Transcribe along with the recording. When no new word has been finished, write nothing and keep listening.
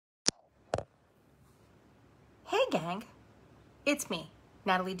gang, it's me,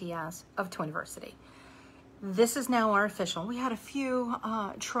 Natalie Diaz of Twiniversity. This is now our official. We had a few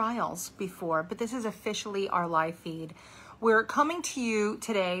trials before, but this is officially our live feed. We're coming to you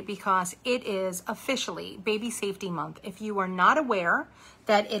today because it is officially Baby Safety Month. If you are not aware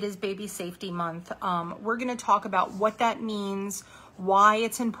that it is Baby Safety Month, we're going to talk about what that means, why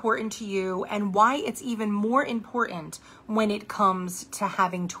it's important to you, and why it's even more important when it comes to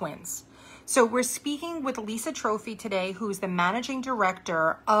having twins. So we're speaking with Lisa Trophy today, who's the managing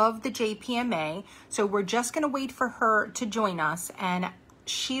director of the JPMA. So we're just going to wait for her to join us, and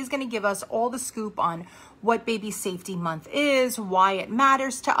she's going to give us all the scoop on what Baby Safety Month is, why it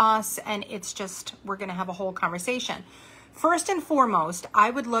matters to us, and it's just, we're going to have a whole conversation. First and foremost, I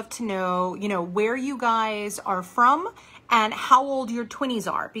would love to know, where you guys are from and how old your twinnies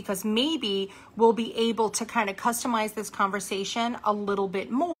are, because maybe we'll be able to kind of customize this conversation a little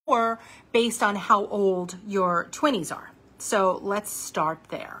bit more based on how old your twinnies are. So let's start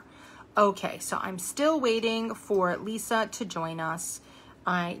there. Okay, so I'm still waiting for Lisa to join us.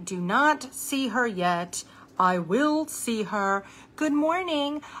 I do not see her yet. I will see her. Good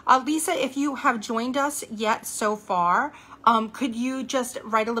morning. Lisa, if you have joined us yet so far, could you just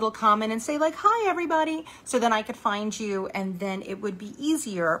write a little comment and say like, hi everybody, so then I could find you, and then it would be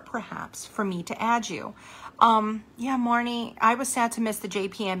easier perhaps for me to add you. Yeah, Marnie, I was sad to miss the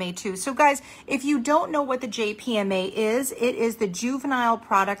JPMA too. So guys, if you don't know what the JPMA is, it is the Juvenile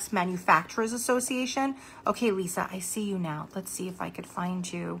Products Manufacturers Association. Okay, Lisa, I see you now. Let's see if I could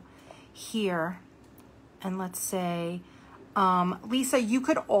find you here. And let's say, Lisa, you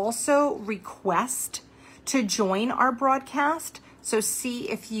could also request to join our broadcast. So see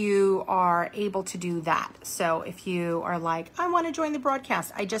if you are able to do that. So if you are like, I want to join the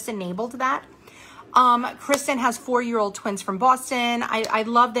broadcast, I just enabled that. Kristen has 4-year-old twins from Boston. I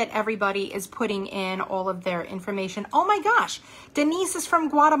love that everybody is putting in all of their information. Oh my gosh, Denise is from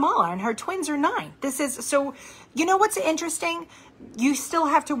Guatemala and her twins are 9. This is, so you know what's interesting? You still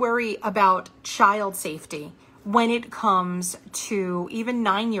have to worry about child safety when it comes to even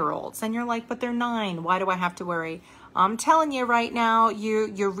 9-year-olds. And you're like, but they're 9. Why do I have to worry? I'm telling you right now,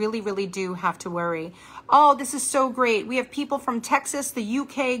 you really, really do have to worry. Oh, this is so great. We have people from Texas, the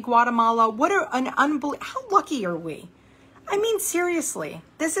UK, Guatemala. What are an unbelievable, how lucky are we? I mean, seriously,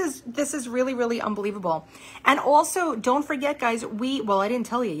 this is really, really unbelievable. And also, don't forget, guys, well, I didn't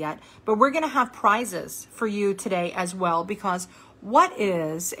tell you yet, but we're going to have prizes for you today as well, because what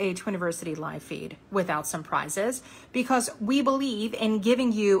is a Twiniversity live feed without some prizes? Because we believe in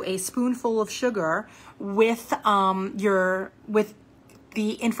giving you a spoonful of sugar with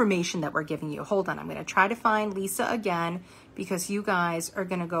the information that we're giving you. Hold on, I'm going to try to find Lisa again, because you guys are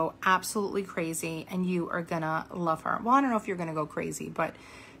going to go absolutely crazy and you are going to love her. Well, I don't know if you're going to go crazy, but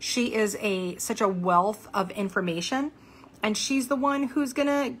she is such a wealth of information, and she's the one who's going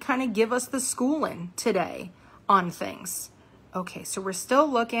to kind of give us the schooling today on things. Okay, so we're still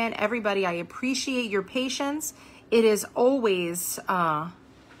looking. Everybody, I appreciate your patience. It is always,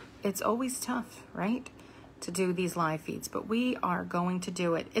 it's always tough, right, to do these live feeds, but we are going to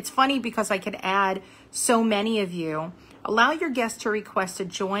do it. It's funny because I could add so many of you. Allow your guests to request to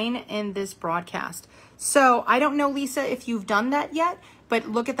join in this broadcast. So I don't know, Lisa, if you've done that yet, but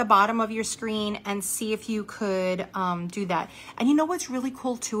look at the bottom of your screen and see if you could do that. And you know what's really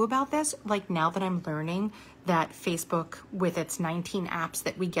cool too about this? Like, now that I'm learning that Facebook, with its 19 apps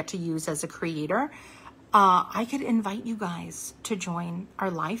that we get to use as a creator, I could invite you guys to join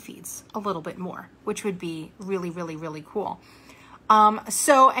our live feeds a little bit more, which would be really, really, really cool.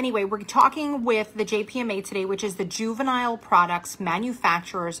 So anyway, we're talking with the JPMA today, which is the Juvenile Products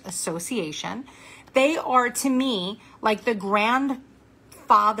Manufacturers Association. They are, to me, like the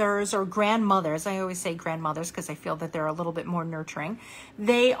grandfathers or grandmothers. I always say grandmothers because I feel that they're a little bit more nurturing.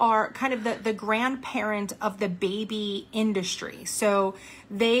 They are kind of the grandparent of the baby industry. So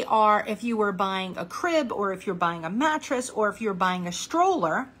they are, if you were buying a crib, or if you're buying a mattress, or if you're buying a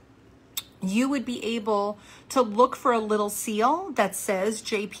stroller, you would be able to look for a little seal that says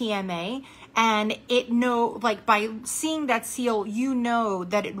JPMA, and like by seeing that seal, you know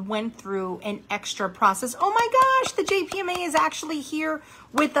that it went through an extra process. Oh my gosh, the JPMA is actually here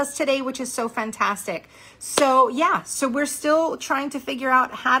with us today, which is so fantastic. So yeah, so we're still trying to figure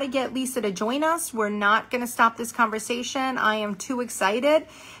out how to get Lisa to join us. We're not going to stop this conversation. I am too excited.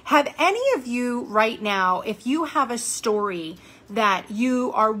 Have any of you right now, if you have a story that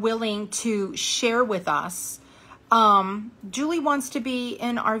you are willing to share with us, Julie wants to be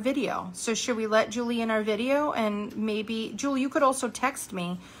in our video. So should we let Julie in our video? And maybe, Julie, you could also text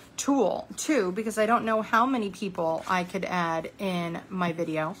me too, because I don't know how many people I could add in my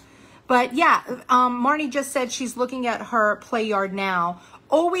video. But yeah, Marnie just said she's looking at her play yard now.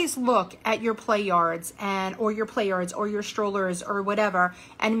 Always look at your play yards or your strollers or whatever,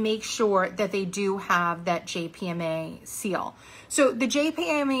 and make sure that they do have that JPMA seal. So the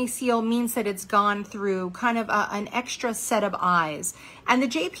JPMA seal means that it's gone through kind of an extra set of eyes. And the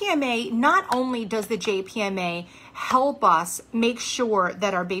JPMA, not only does the JPMA help us make sure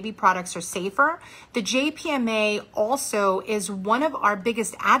that our baby products are safer, the JPMA also is one of our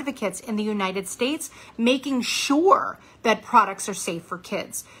biggest advocates in the United States, making sure that products are safe for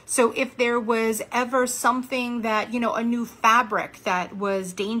kids. So if there was ever something that, a new fabric that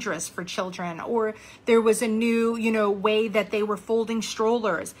was dangerous for children, or there was a new, way that they were folding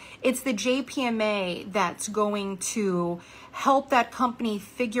strollers, it's the JPMA that's going to help that company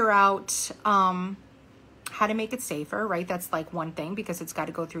figure out how to make it safer, right? That's like one thing, because it's got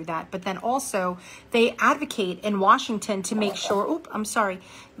to go through that. But then also they advocate in Washington to make sure,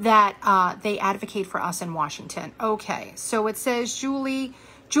 that they advocate for us in Washington. Okay, so it says,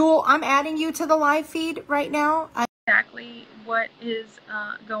 Jewel, I'm adding you to the live feed right now. Exactly what is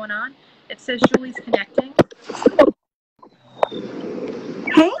going on. It says Julie's connecting.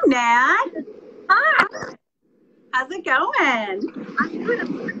 Hey, Nat. Hi. How's it going? I'm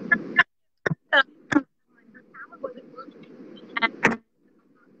good.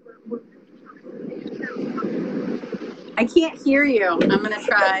 I can't hear you. I'm going to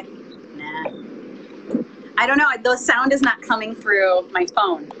try. Nah. I don't know. The sound is not coming through my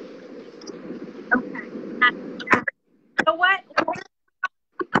phone. Okay. You know what?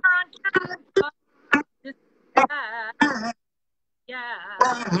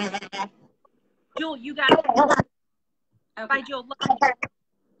 Yeah. Jewel, you got it. Okay. Bye, Jewel.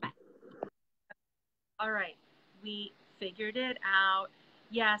 All right. We figured it out.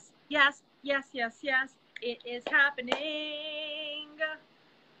 Yes, yes, yes, yes, yes. It is happening.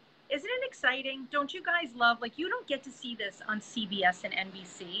 Isn't it exciting? Don't you guys love, you don't get to see this on CBS and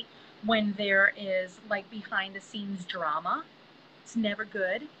NBC when there is behind the scenes drama. It's never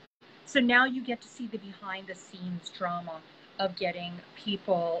good. So now you get to see the behind the scenes drama of getting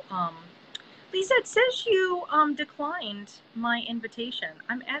people. Lisa, it says you declined my invitation.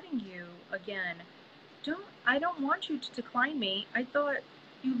 I'm adding you again. I don't want you to decline me. I thought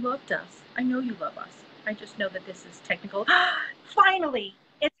you loved us. I know you love us. I just know that this is technical. Finally,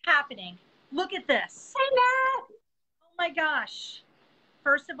 it's happening. Look at this. Hey, Nat. Oh my gosh.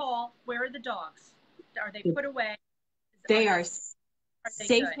 First of all, where are the dogs? Are they put away? They are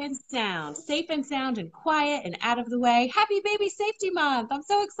safe and sound and quiet and out of the way. Happy Baby Safety Month. I'm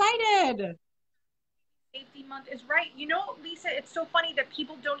so excited. Safety Month is right. Lisa, it's so funny that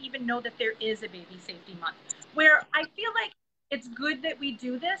people don't even know that there is a Baby Safety Month, where I feel like it's good that we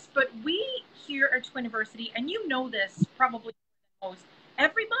do this, but we here at Twiniversity, and you know this probably most,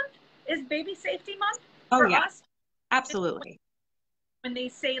 every month is Baby Safety Month for us. Absolutely. When they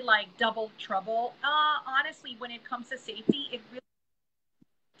say double trouble, honestly, when it comes to safety, it really is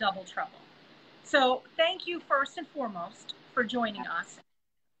double trouble. So thank you first and foremost for joining us,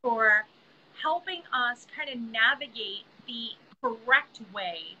 for helping us kind of navigate the correct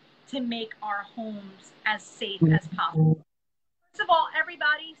way to make our homes as safe as possible. First of all,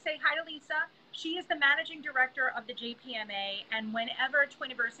 everybody say hi to Lisa. She is the managing director of the JPMA, and whenever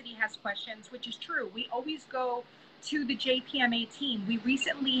Twiniversity has questions, which is true, we always go to the JPMA team. We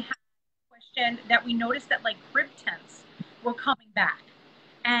recently had a question that we noticed that crib tents were coming back,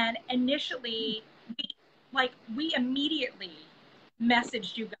 and initially we immediately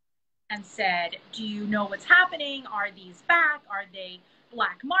messaged you guys and said, do you know what's happening? Are these back? Are they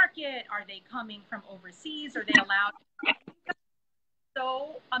black market? Are they coming from overseas? Are they allowed?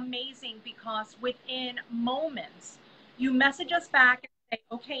 So amazing, because within moments, you message us back and say,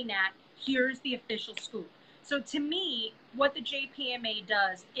 okay, Nat, here's the official scoop. So to me, what the JPMA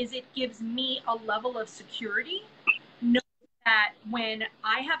does is it gives me a level of security, knowing that when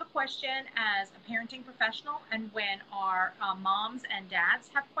I have a question as a parenting professional, and when our moms and dads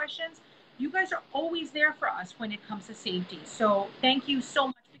have questions, you guys are always there for us when it comes to safety. So thank you so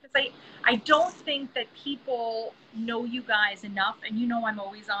much, because I don't think that people know you guys enough. And I'm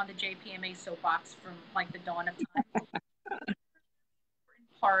always on the JPMA soapbox from the dawn of time.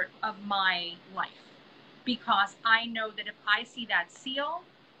 Part of my life, because I know that if I see that seal,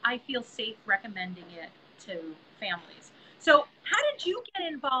 I feel safe recommending it to families. So how did you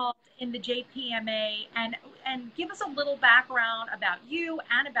get involved in the JPMA, and give us a little background about you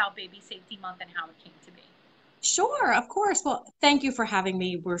and about Baby Safety Month and how it came to be? Sure, of course. Well, thank you for having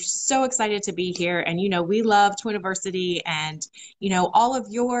me. We're so excited to be here. And, we love Twiniversity and, all of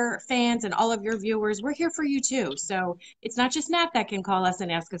your fans and all of your viewers. We're here for you too. So it's not just Nat that can call us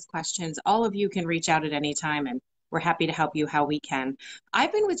and ask us questions. All of you can reach out at any time, and we're happy to help you how we can.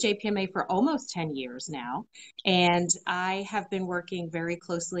 I've been with JPMA for almost 10 years now, and I have been working very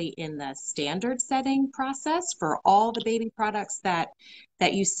closely in the standard setting process for all the baby products that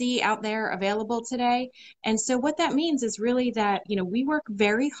you see out there available today. And so what that means is really that, we work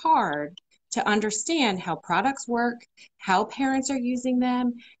very hard to understand how products work, how parents are using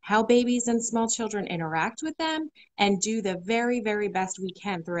them, how babies and small children interact with them, and do the very, very best we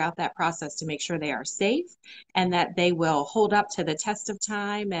can throughout that process to make sure they are safe and that they will hold up to the test of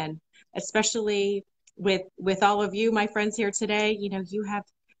time. And especially with all of you, my friends here today, you have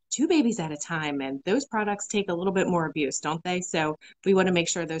two babies at a time, and those products take a little bit more abuse, don't they? So we want to make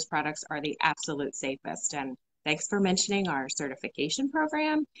sure those products are the absolute safest. And thanks for mentioning our certification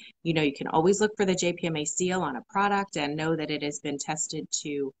program. You can always look for the JPMA seal on a product and know that it has been tested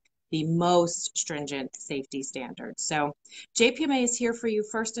to the most stringent safety standards. So JPMA is here for you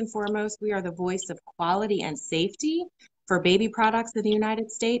first and foremost. We are the voice of quality and safety for baby products in the United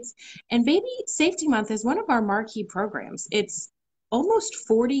States. And Baby Safety Month is one of our marquee programs. It's almost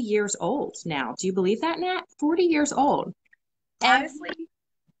 40 years old now. Do you believe that, Nat? 40 years old. Honestly,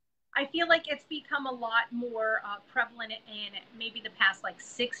 I feel like it's become a lot more prevalent in maybe the past like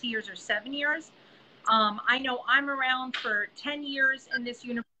 6 years or 7 years. I know I'm around for 10 years in this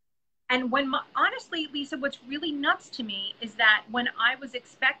university. And honestly, Lisa, what's really nuts to me is that when I was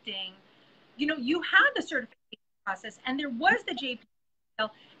expecting, you had the certification process and there was the JPL,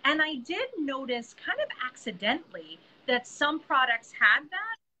 and I did notice kind of accidentally that some products had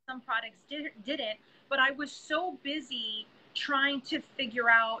that, some products didn't, but I was so busy trying to figure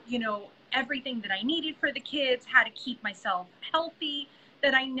out, everything that I needed for the kids, how to keep myself healthy,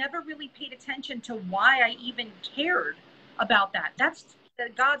 that I never really paid attention to why I even cared about that. That's the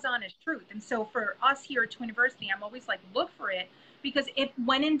God's honest truth. And so for us here at Twiniversity, I'm always like, look for it, because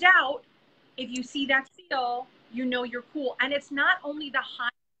when in doubt, if you see that seal, you're cool. And it's not only the high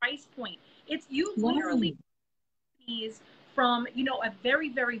price point, it's you literally these from, a very,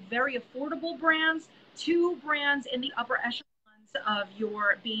 very, very affordable brands to brands in the upper echelons of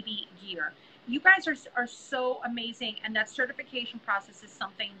your baby gear. You guys are so amazing. And that certification process is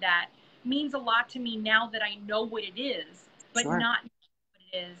something that means a lot to me now that I know what it is, but Sure. not what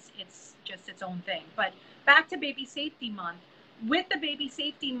it is. It's just its own thing. But back to Baby Safety Month. With the Baby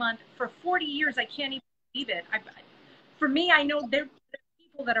Safety Month for 40 years, I can't even believe it. For me, I know there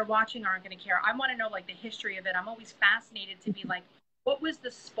people that are watching aren't going to care. I want to know like the history of it. I'm always fascinated to be like, what was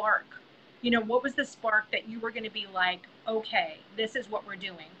the spark? What was the spark that you were going to be like, okay, this is what we're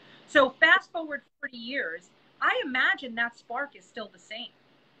doing. So fast forward 40 years, I imagine that spark is still the same.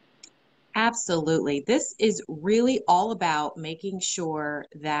 Absolutely. This is really all about making sure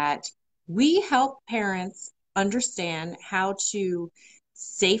that we help parents understand how to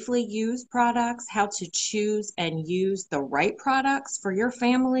safely use products, how to choose and use the right products for your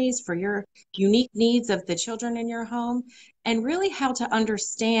families, for your unique needs of the children in your home, and really how to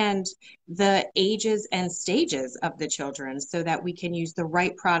understand the ages and stages of the children so that we can use the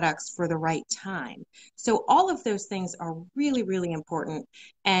right products for the right time. So all of those things are really, really important.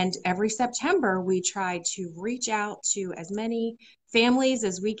 And every September, we try to reach out to as many families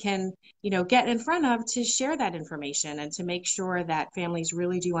as we can, get in front of to share that information and to make sure that families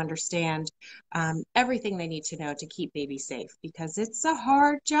really do understand everything they need to know to keep babies safe, because it's a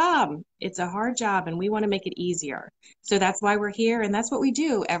hard job. It's a hard job, and we want to make it easier. So that's why we're here, and that's what we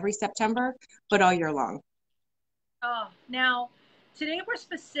do every September, but all year long. Oh, now today we're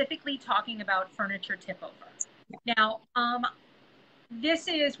specifically talking about furniture tip over. Now, this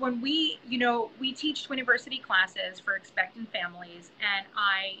is when we teach Twiniversity classes for expectant families, and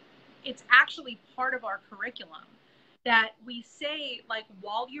it's actually part of our curriculum that we say, like,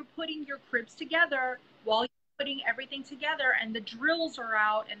 while you're putting your cribs together, while you're putting everything together and the drills are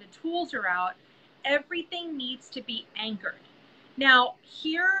out and the tools are out, everything needs to be anchored. Now,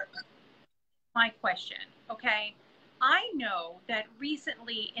 here my question, okay? I know that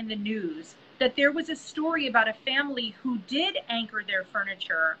recently in the news that there was a story about a family who did anchor their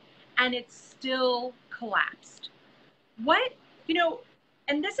furniture and it still collapsed. What, you know,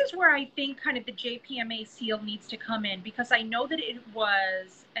 and this is where I think kind of the JPMA seal needs to come in, because I know that it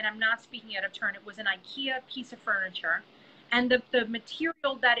was, and I'm not speaking out of turn, it was an IKEA piece of furniture, and the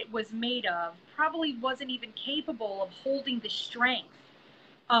material that it was made of probably wasn't even capable of holding the strength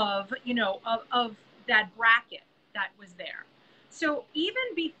of that bracket that was there. So even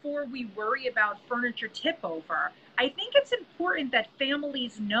before we worry about furniture tip over, I think it's important that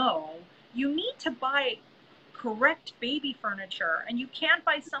families know you need to buy correct baby furniture, and you can't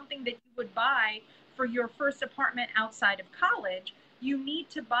buy something that you would buy for your first apartment outside of college. You need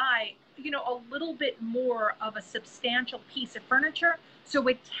to buy, a little bit more of a substantial piece of furniture so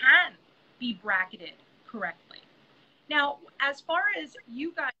it can be bracketed correctly. Now, as far as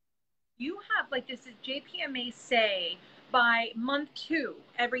you guys, you have like this is JPMA say by month 2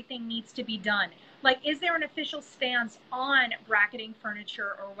 everything needs to be done. Like, is there an official stance on bracketing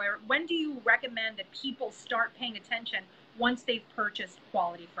furniture, or when do you recommend that people start paying attention once they've purchased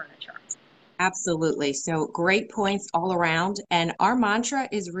quality furniture? Absolutely. So great points all around. And our mantra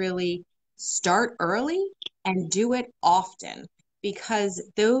is really start early and do it often, because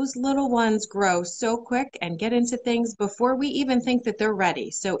those little ones grow so quick and get into things before we even think that they're ready.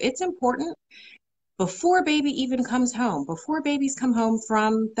 So it's important before baby even comes home, before babies come home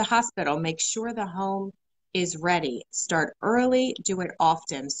from the hospital, make sure the home is ready. Start early, do it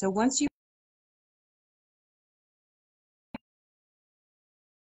often. So once you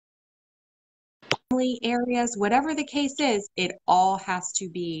areas, whatever the case is, it all has to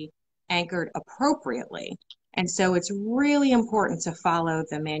be anchored appropriately. And so it's really important to follow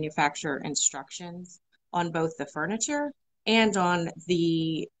the manufacturer instructions on both the furniture and on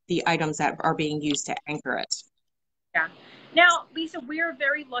the items that are being used to anchor it. Yeah. Now, Lisa, we're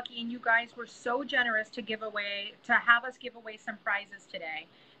very lucky, and you guys were so generous to have us give away some prizes today.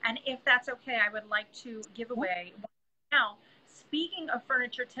 And if that's okay, I would like to give away now. Speaking of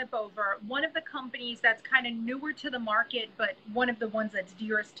furniture tip over, one of the companies that's kind of newer to the market, but one of the ones that's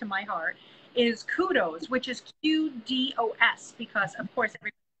dearest to my heart, is Kudos, which is QDOS, because of course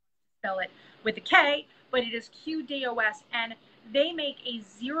everybody spell it with a K, but it is QDOS, and they make a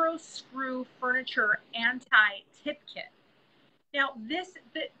zero screw furniture anti-tip kit. Now,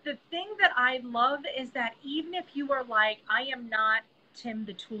 the thing that I love is that even if you are like, I am not Tim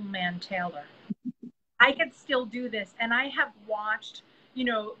the Toolman Taylor, I could still do this. And I have watched,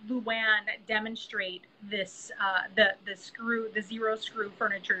 Luann demonstrate this, the zero screw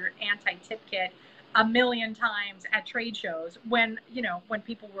furniture anti-tip kit a million times at trade shows when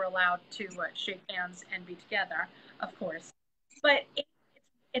people were allowed to shake hands and be together, of course. But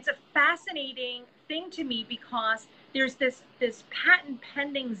it's a fascinating thing to me because there's this patent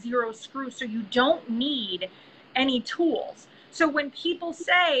pending zero screw, so you don't need any tools. So when people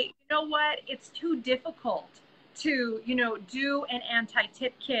say, it's too difficult to, do an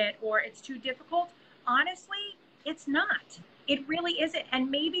anti-tip kit, or it's too difficult, honestly, it's not. It really isn't. And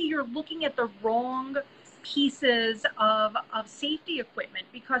maybe you're looking at the wrong pieces of safety equipment,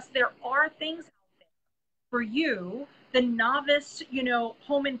 because there are things out there for you, the novice,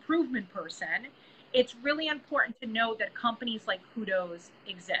 home improvement person. It's really important to know that companies like Kudos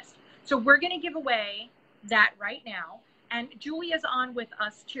exist. So we're going to give away that right now. And Julia's on with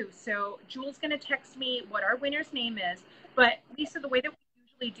us too. So Julie's going to text me what our winner's name is. But Lisa, the way that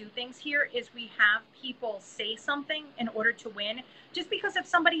we usually do things here is we have people say something in order to win. Just because if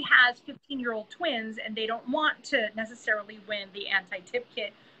somebody has 15-year-old twins and they don't want to necessarily win the anti-tip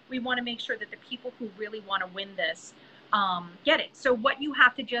kit, we want to make sure that the people who really want to win this get it. So what you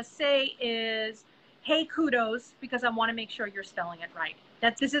have to just say is, hey, Kudos, because I want to make sure you're spelling it right.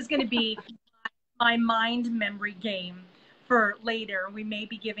 That this is going to be my mind memory game for later. We may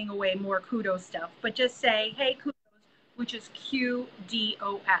be giving away more Kudos stuff, but just say, hey, Kudos, which is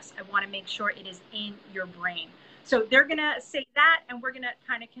QDOS. I want to make sure it is in your brain. So they're going to say that, and we're going to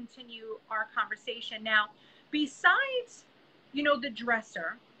kind of continue our conversation. Now, besides, the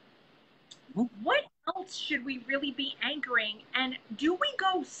dresser, what else should we really be anchoring? And do we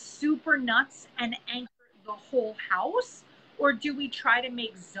go super nuts and anchor the whole house? Or do we try to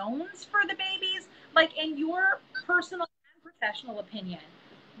make zones for the babies? Like, in your personal and professional opinion,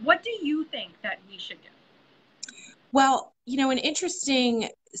 what do you think that we should do? Well, an interesting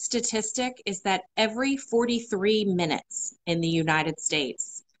statistic is that every 43 minutes in the United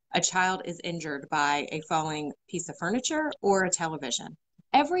States, a child is injured by a falling piece of furniture or a television.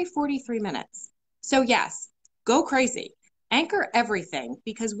 Every 43 minutes. So yes, go crazy. Anchor everything,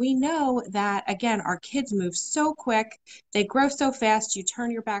 because we know that, again, our kids move so quick. They grow so fast. You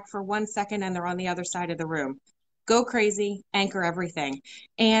turn your back for 1 second and they're on the other side of the room. Go crazy, anchor everything.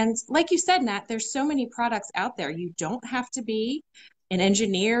 And like you said, Nat, there's so many products out there. You don't have to be an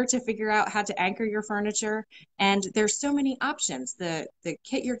engineer to figure out how to anchor your furniture. And there's so many options. The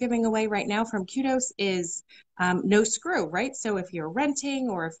kit you're giving away right now from Kudos is no screw, right? So if you're renting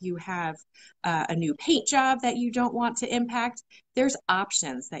or if you have a new paint job that you don't want to impact, there's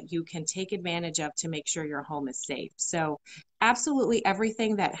options that you can take advantage of to make sure your home is safe. So absolutely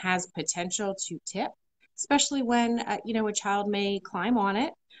everything that has potential to tip, especially when a child may climb on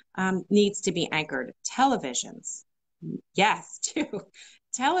it, needs to be anchored. Televisions, yes, too.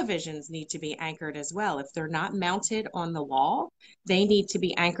 Televisions need to be anchored as well. If they're not mounted on the wall, they need to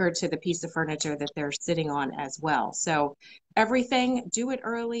be anchored to the piece of furniture that they're sitting on as well. So everything, do it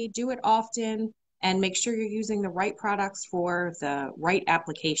early, do it often, and make sure you're using the right products for the right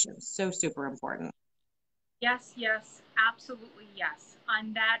applications. So super important. Yes, yes, absolutely yes.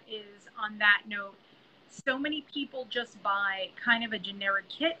 On that note, so many people just buy kind of a generic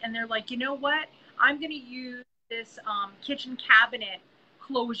kit and they're like, you know what? I'm going to use this kitchen cabinet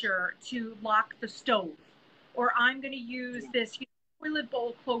closure to lock the stove, or I'm going to use this toilet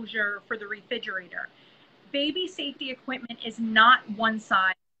bowl closure for the refrigerator. Baby safety equipment is not one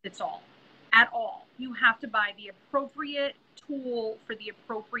size fits all at all. You have to buy the appropriate tool for the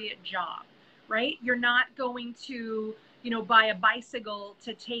appropriate job, right? You're not going to, buy a bicycle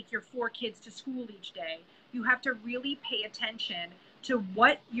to take your 4 kids to school each day. You have to really pay attention to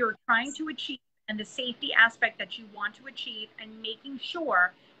what you're trying to achieve and the safety aspect that you want to achieve, and making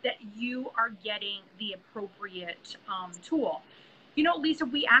sure that you are getting the appropriate tool. Lisa,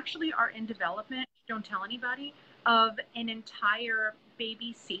 we actually are in development, don't tell anybody, of an entire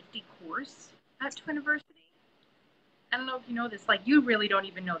baby safety course at Twiniversity. I don't know if you know this, like you really don't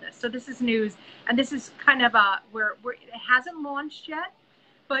even know this. So this is news, and this is kind of where it hasn't launched yet,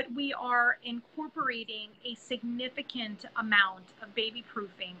 but we are incorporating a significant amount of baby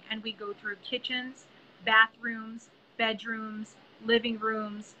proofing, and we go through kitchens, bathrooms, bedrooms, living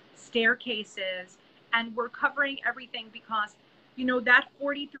rooms, staircases, and we're covering everything because that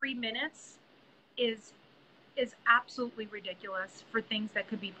 43 minutes is absolutely ridiculous for things that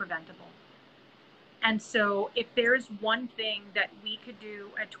could be preventable. And so if there's one thing that we could do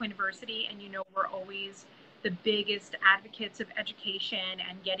at Twiniversity, and we're always the biggest advocates of education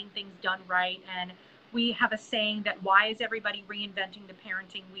and getting things done right, and we have a saying that why is everybody reinventing the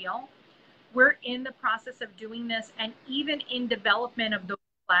parenting wheel? We're in the process of doing this, and even in development of those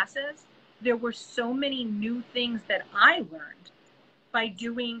classes, there were so many new things that I learned by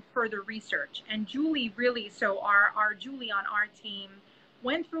doing further research. And Julie really, so our Julie on our team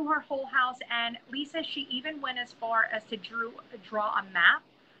went through her whole house, and Lisa, she even went as far as to draw a map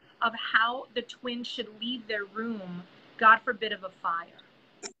of how the twins should leave their room, God forbid, of a fire.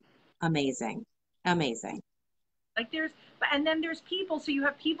 Amazing. Amazing. Like and then there's people, so you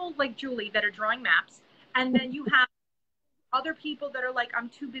have people like Julie that are drawing maps, and then you have other people that are like, I'm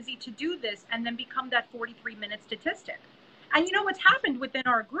too busy to do this, and then become that 43-minute statistic. And you know what's happened within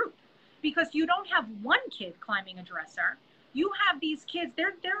our group? Because you don't have one kid climbing a dresser. You have these kids,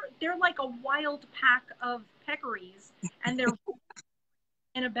 they're like a wild pack of peccaries, and they're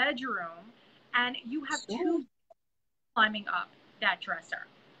in a bedroom, and you have 2 climbing up that dresser.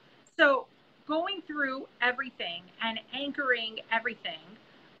 So going through everything and anchoring everything,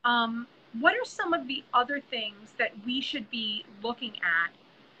 what are some of the other things that we should be looking at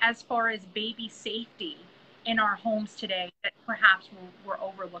as far as baby safety in our homes today that perhaps we're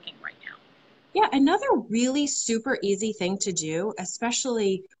overlooking right now? Yeah, another really super easy thing to do,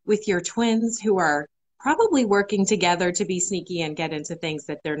 especially with your twins who are probably working together to be sneaky and get into things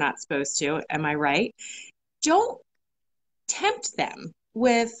that they're not supposed to. Am I right? Don't tempt them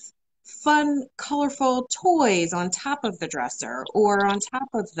with fun, colorful toys on top of the dresser or on top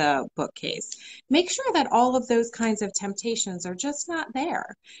of the bookcase. Make sure that all of those kinds of temptations are just not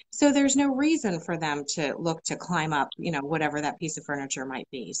there. So there's no reason for them to look to climb up, whatever that piece of furniture might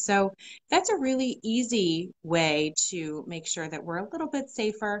be. So that's a really easy way to make sure that we're a little bit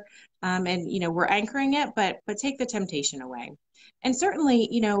safer, and we're anchoring it, but take the temptation away. And certainly,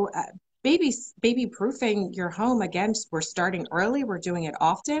 baby proofing your home, again, we're starting early, we're doing it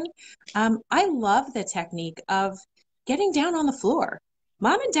often. I love the technique of getting down on the floor.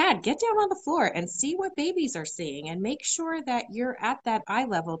 Mom and dad, get down on the floor and see what babies are seeing, and make sure that you're at that eye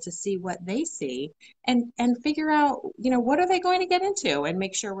level to see what they see, and figure out, what are they going to get into, and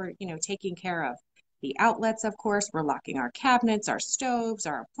make sure we're, taking care of the outlets. Of course, we're locking our cabinets, our stoves,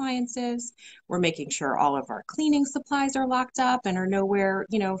 our appliances. We're making sure all of our cleaning supplies are locked up and are nowhere,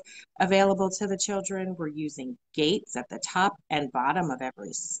 available to the children. We're using gates at the top and bottom of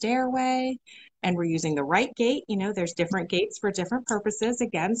every stairway, and we're using the right gate. There's different gates for different purposes,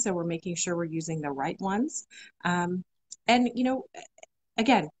 again, so we're making sure we're using the right ones. And,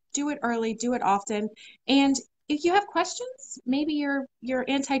 again, do it early, do it often. And if you have questions, maybe your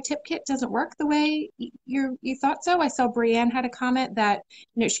anti-tip kit doesn't work the way you thought so. I saw Brianne had a comment that,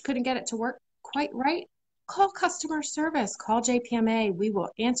 she couldn't get it to work quite right. Call customer service, call JPMA. We will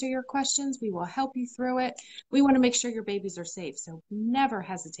answer your questions. We will help you through it. We want to make sure your babies are safe. So never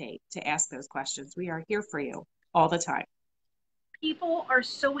hesitate to ask those questions. We are here for you all the time. People are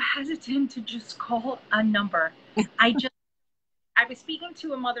so hesitant to just call a number. I was speaking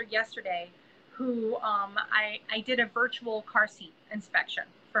to a mother yesterday who I did a virtual car seat inspection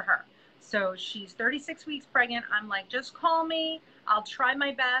for her. So she's 36 weeks pregnant. I'm like, just call me. I'll try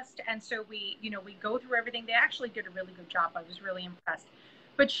my best. And so we go through everything. They actually did a really good job. I was really impressed.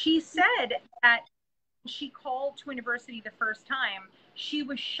 But she said that she called Twiniversity the first time, she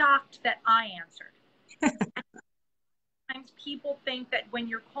was shocked that I answered. Sometimes people think that when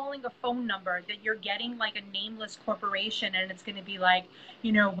you're calling a phone number that you're getting like a nameless corporation and it's going to be like,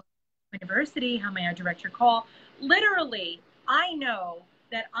 University, how may I direct your call? Literally, I know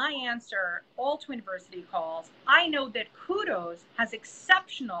that I answer all Twiniversity calls. I know that Kudos has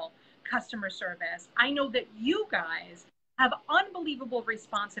exceptional customer service. I know that you guys have unbelievable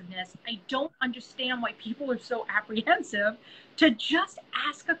responsiveness. I don't understand why people are so apprehensive to just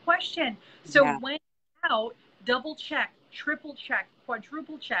ask a question. So when out, double check, triple check,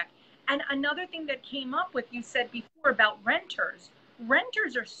 quadruple check. And another thing that came up with, you said before about renters.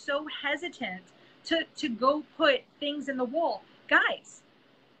 Renters are so hesitant to go put things in the wall. Guys,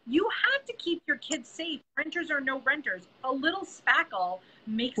 you have to keep your kids safe. Renters are no renters. A little spackle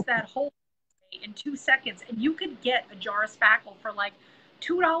makes that whole in 2 seconds. And you could get a jar of spackle for like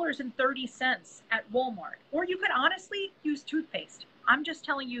 $2.30 at Walmart. Or you could honestly use toothpaste. I'm just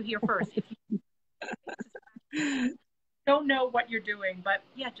telling you here first. If you don't know what you're doing, but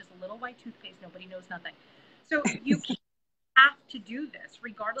yeah, just a little white toothpaste. Nobody knows nothing. So you can't have to do this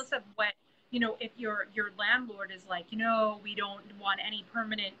regardless of what, if your landlord is like, we don't want any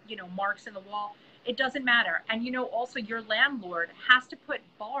permanent, marks in the wall. It doesn't matter. And, also your landlord has to put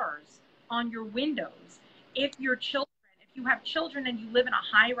bars on your windows. If you have children and you live in a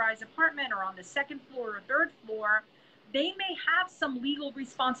high-rise apartment or on the second floor or third floor, they may have some legal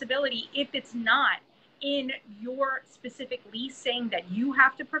responsibility if it's not in your specific lease saying that you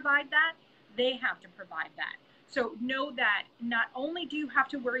have to provide that, they have to provide that. So know that not only do you have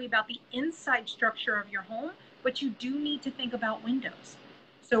to worry about the inside structure of your home, but you do need to think about windows.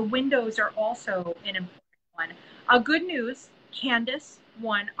 So windows are also an important one. Good news, Candace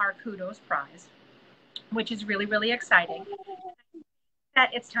won our Kudos prize, which is really, really exciting. That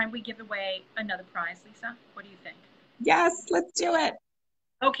it's time we give away another prize, Lisa. What do you think? Yes, let's do it.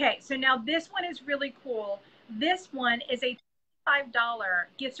 Okay, so now this one is really cool. This one is a $5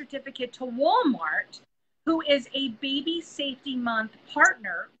 gift certificate to Walmart, who is a Baby Safety Month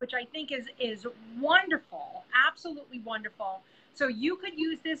partner, which I think is wonderful, absolutely wonderful. So you could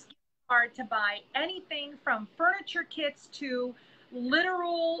use this gift card to buy anything from furniture kits to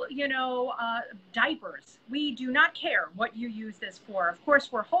literal, diapers. We do not care what you use this for. Of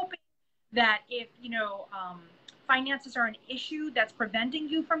course, we're hoping that if, finances are an issue that's preventing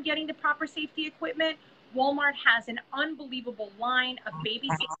you from getting the proper safety equipment, Walmart has an unbelievable line of baby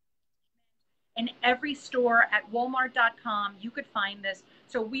safety in every store at walmart.com. You could find this.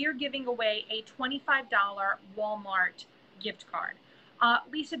 So we are giving away a $25 Walmart gift card.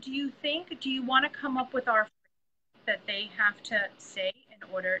 Lisa, do you want to come up with our that they have to say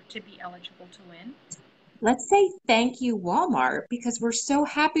in order to be eligible to win? Let's say thank you, Walmart, because we're so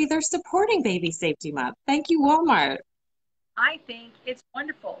happy they're supporting Baby Safety Month. Thank you, Walmart. I think it's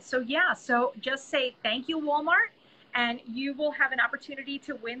wonderful. So just say thank you, Walmart, and you will have an opportunity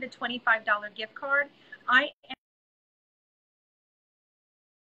to win the $25 gift card. I am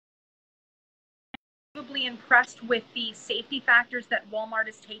probably impressed with the safety factors that Walmart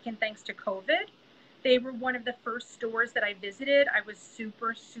has taken thanks to COVID. They were one of the first stores that I visited. I was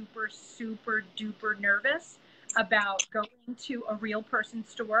super, super, super duper nervous about going to a real person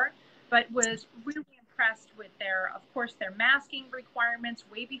store, but was really impressed with their masking requirements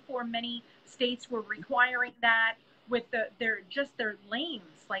way before many states were requiring that, with their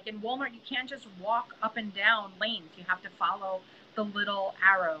lanes. Like in Walmart, you can't just walk up and down lanes. You have to follow the little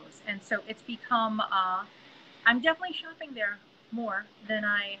arrows. And so it's become, I'm definitely shopping there more than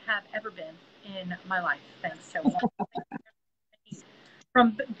I have ever been in my life, thanks to Walmart.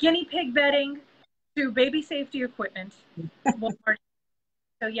 From guinea pig bedding to baby safety equipment, Walmart.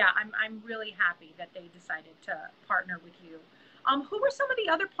 So yeah, I'm really happy that they decided to partner with you. Who were some of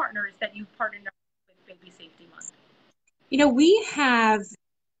the other partners that you partnered with Baby Safety Month? We have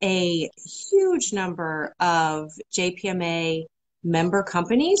a huge number of JPMA member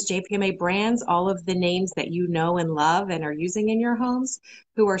companies, JPMA brands, all of the names that you know and love and are using in your homes,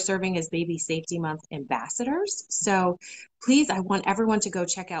 who are serving as Baby Safety Month ambassadors. So please, I want everyone to go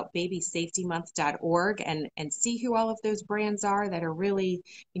check out babysafetymonth.org and see who all of those brands are that are really,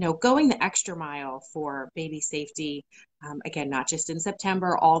 going the extra mile for baby safety. Again, not just in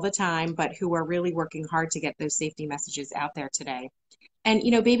September all the time, but who are really working hard to get those safety messages out there today. And,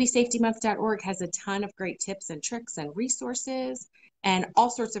 babysafetymonth.org has a ton of great tips and tricks and resources and all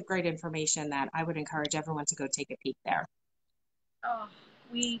sorts of great information that I would encourage everyone to go take a peek there. Oh,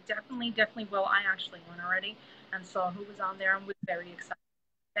 we definitely will. I actually went already and saw who was on there and was very excited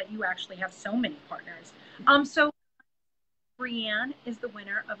that you actually have so many partners. So Brianne is the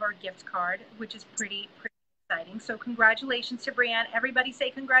winner of our gift card, which is pretty exciting. So congratulations to Brianne. Everybody say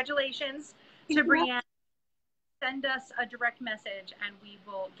congratulations to Brianne. Send us a direct message and we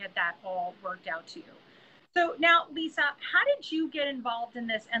will get that all worked out to you. So now, Lisa, how did you get involved in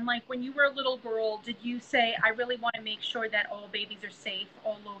this? And like when you were a little girl, did you say, I really want to make sure that all babies are safe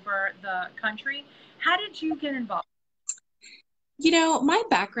all over the country? How did you get involved? My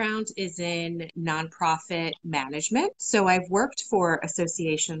background is in nonprofit management. So I've worked for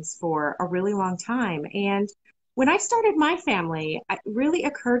associations for a really long time. And when I started my family, it really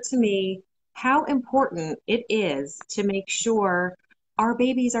occurred to me how important it is to make sure our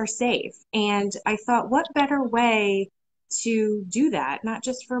babies are safe. And I thought, what better way to do that, not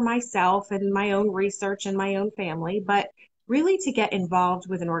just for myself and my own research and my own family, but really to get involved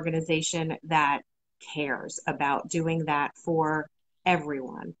with an organization that cares about doing that for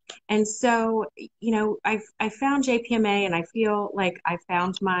everyone. And so, I found JPMA and I feel like I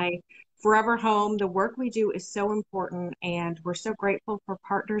found my forever home. The work we do is so important, and we're so grateful for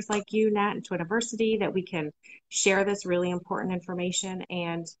partners like you, Nat, and Twiniversity, that we can share this really important information.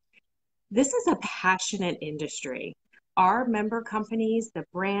 And this is a passionate industry. Our member companies, the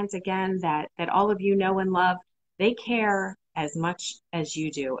brands, again, that all of you know and love, they care as much as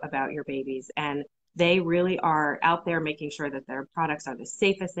you do about your babies. And they really are out there making sure that their products are the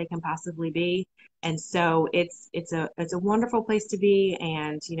safest they can possibly be. And so it's a wonderful place to be.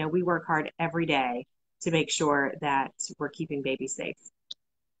 And, we work hard every day to make sure that we're keeping babies safe.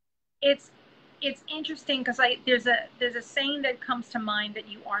 It's interesting because there's a saying that comes to mind that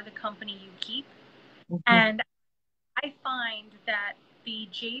you are the company you keep. Mm-hmm. And I find that the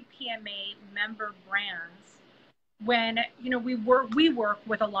JPMA member brands, when we work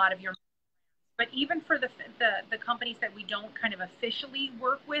with a lot of your, but even for the companies that we don't kind of officially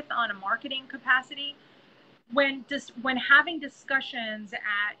work with on a marketing capacity, when having discussions at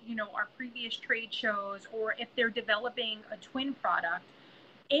our previous trade shows, or if they're developing a twin product,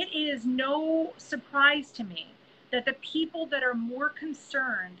 it is no surprise to me that the people that are more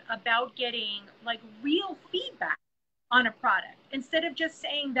concerned about getting like real feedback on a product, instead of just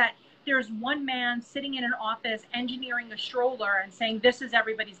saying that there's one man sitting in an office engineering a stroller and saying this is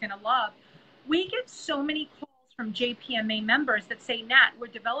everybody's going to love, we get so many calls from JPMA members that say, Nat, we're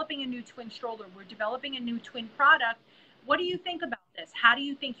developing a new twin stroller, we're developing a new twin product. What do you think about this? How do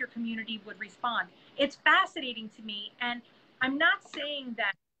you think your community would respond? It's fascinating to me. And I'm not saying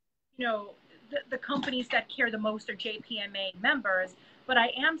that, the companies that care the most are JPMA members, but I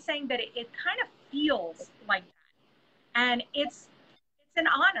am saying that it kind of feels like that. And it's an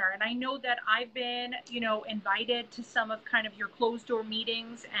honor. And I know that I've been, invited to some of kind of your closed door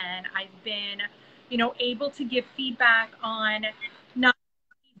meetings, and I've been, able to give feedback on not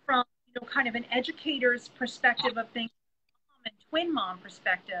from, kind of an educator's perspective of things, and twin mom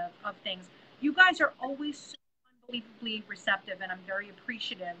perspective of things. You guys are always so unbelievably receptive, and I'm very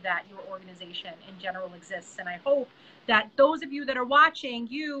appreciative that your organization in general exists. And I hope that those of you that are watching,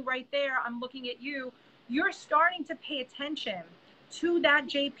 you right there, I'm looking at you, you're starting to pay attention to that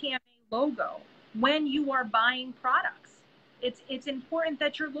JPMA logo when you are buying products. It's important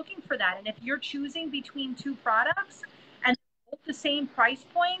that you're looking for that. And if you're choosing between two products and both the same price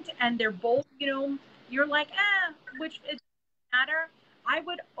point, and they're both, you're like, which it doesn't matter, I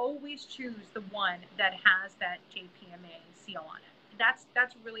would always choose the one that has that JPMA seal on it.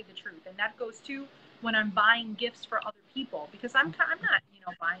 That's really the truth. And that goes to when I'm buying gifts for other people, because I'm not,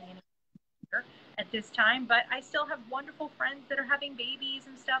 buying any at this time, but I still have wonderful friends that are having babies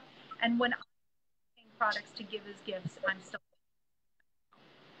and stuff. And when I'm buying products to give as gifts, I'm still.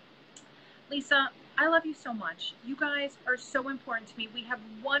 Lisa, I love you so much. You guys are so important to me. We have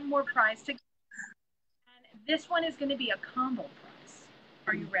one more prize to give, and this one is going to be a combo prize.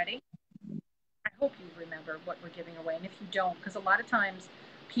 Are you ready? I hope you remember what we're giving away. And if you don't, because a lot of times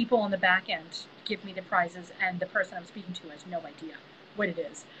people on the back end give me the prizes and the person I'm speaking to has no idea what it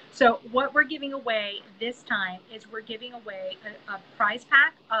is. So what we're giving away this time is we're giving away a prize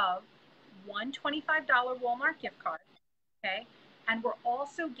pack of one $25 Walmart gift card. Okay. And we're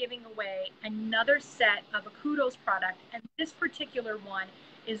also giving away another set of a Kudos product. And this particular one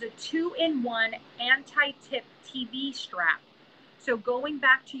is a 2-in-1 anti-tip TV strap. So going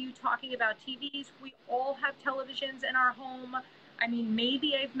back to you talking about TVs, we all have televisions in our home. I mean,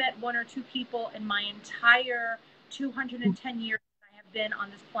 maybe I've met one or two people in my entire 210 years I have been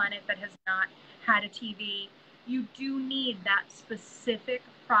on this planet that has not had a TV. You do need that specific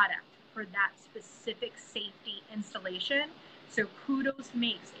product for that specific safety installation. So Kudos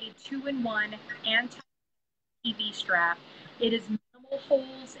makes a 2-in-1 anti-TV strap. It is minimal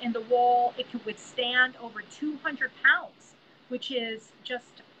holes in the wall. It can withstand over 200 pounds, which is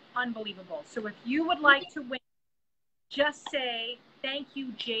just unbelievable. So if you would like to win, just say, thank you,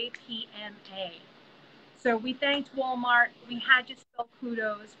 JPMA. So we thanked Walmart. We had you spell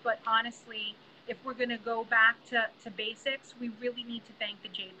Kudos, but honestly, if we're going to go back to basics, we really need to thank the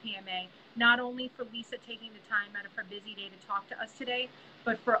JPMA, not only for Lisa taking the time out of her busy day to talk to us today,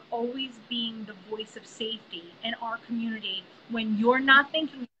 but for always being the voice of safety in our community. When you're not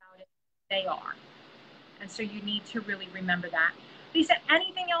thinking about it, they are. And so you need to really remember that. Lisa,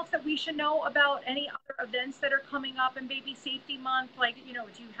 anything else that we should know about any other events that are coming up in Baby Safety Month? Like, do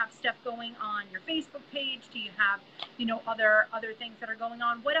you have stuff going on your Facebook page? Do you have, other things that are going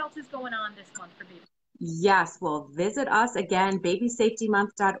on? What else is going on this month for baby? Yes, well, visit us again,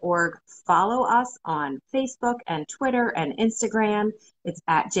 babysafetymonth.org. Follow us on Facebook and Twitter and Instagram. It's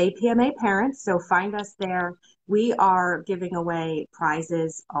at JPMA Parents, so find us there. We are giving away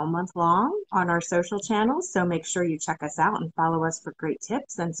prizes all month long on our social channels, so make sure you check us out and follow us for great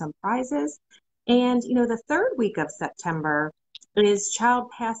tips and some prizes. And, the third week of September is Child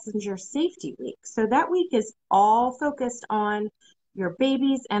Passenger Safety Week. So that week is all focused on your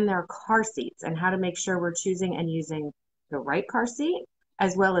babies and their car seats and how to make sure we're choosing and using the right car seat,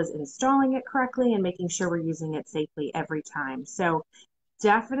 as well as installing it correctly and making sure we're using it safely every time. So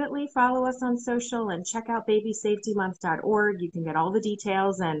definitely follow us on social and check out babysafetymonth.org. You can get all the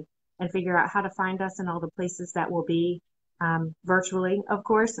details and figure out how to find us in all the places that will be virtually, of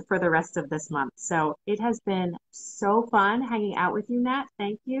course, for the rest of this month. So it has been so fun hanging out with you, Nat.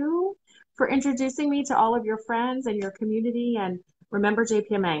 Thank you for introducing me to all of your friends and your community. And remember,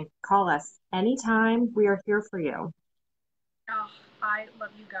 JPMA, call us anytime. We are here for you. Oh, I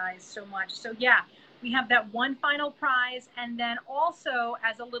love you guys so much. So yeah, we have that one final prize. And then also,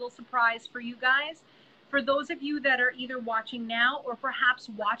 as a little surprise for you guys, for those of you that are either watching now or perhaps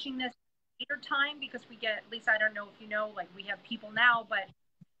watching this later time, because we get, at least I don't know if you know, like we have people now, but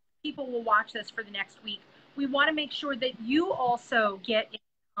people will watch this for the next week. We want to make sure that you also get in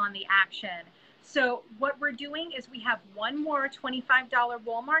on the action. So what we're doing is we have one more $25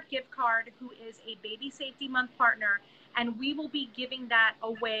 Walmart gift card who is a Baby Safety Month partner, and we will be giving that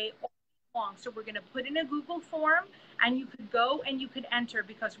away all along. So we're going to put in a Google form, and you could go and you could enter,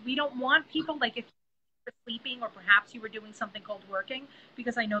 because we don't want people, like if you're sleeping or perhaps you were doing something called working,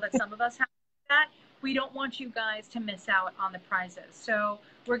 because I know that some of us have that. We don't want you guys to miss out on the prizes. So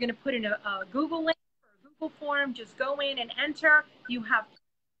we're going to put in a Google link or a Google form. Just go in and enter. You have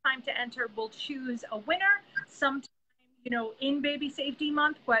time to enter. We'll choose a winner sometime, in Baby Safety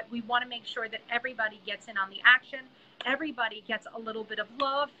Month, but we want to make sure that everybody gets in on the action. Everybody gets a little bit of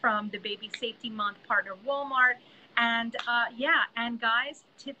love from the Baby Safety Month partner, Walmart. And and guys,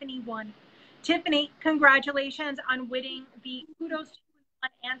 Tiffany won. Tiffany, congratulations on winning the Kudos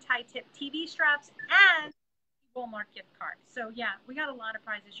 2-in-1 anti-tip TV straps and Walmart gift card. So yeah, we got a lot of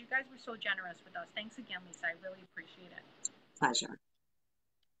prizes. You guys were so generous with us. Thanks again, Lisa. I really appreciate it. Pleasure.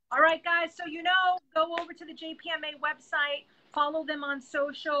 All right, guys. So go over to the JPMA website, follow them on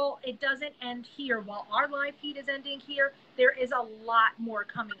social. It doesn't end here. While our live feed is ending here, there is a lot more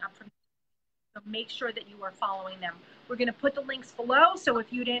coming up from. So make sure that you are following them. We're going to put the links below. So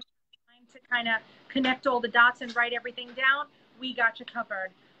if you didn't have time to kind of connect all the dots and write everything down, we got you covered.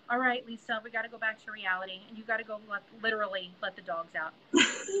 All right, Lisa, we got to go back to reality, and you got to go literally let the dogs out.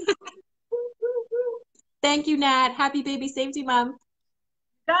 Thank you, Nat. Happy Baby Safety Month.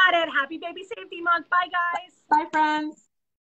 Got it. Happy Baby Safety Month. Bye, guys. Bye, friends.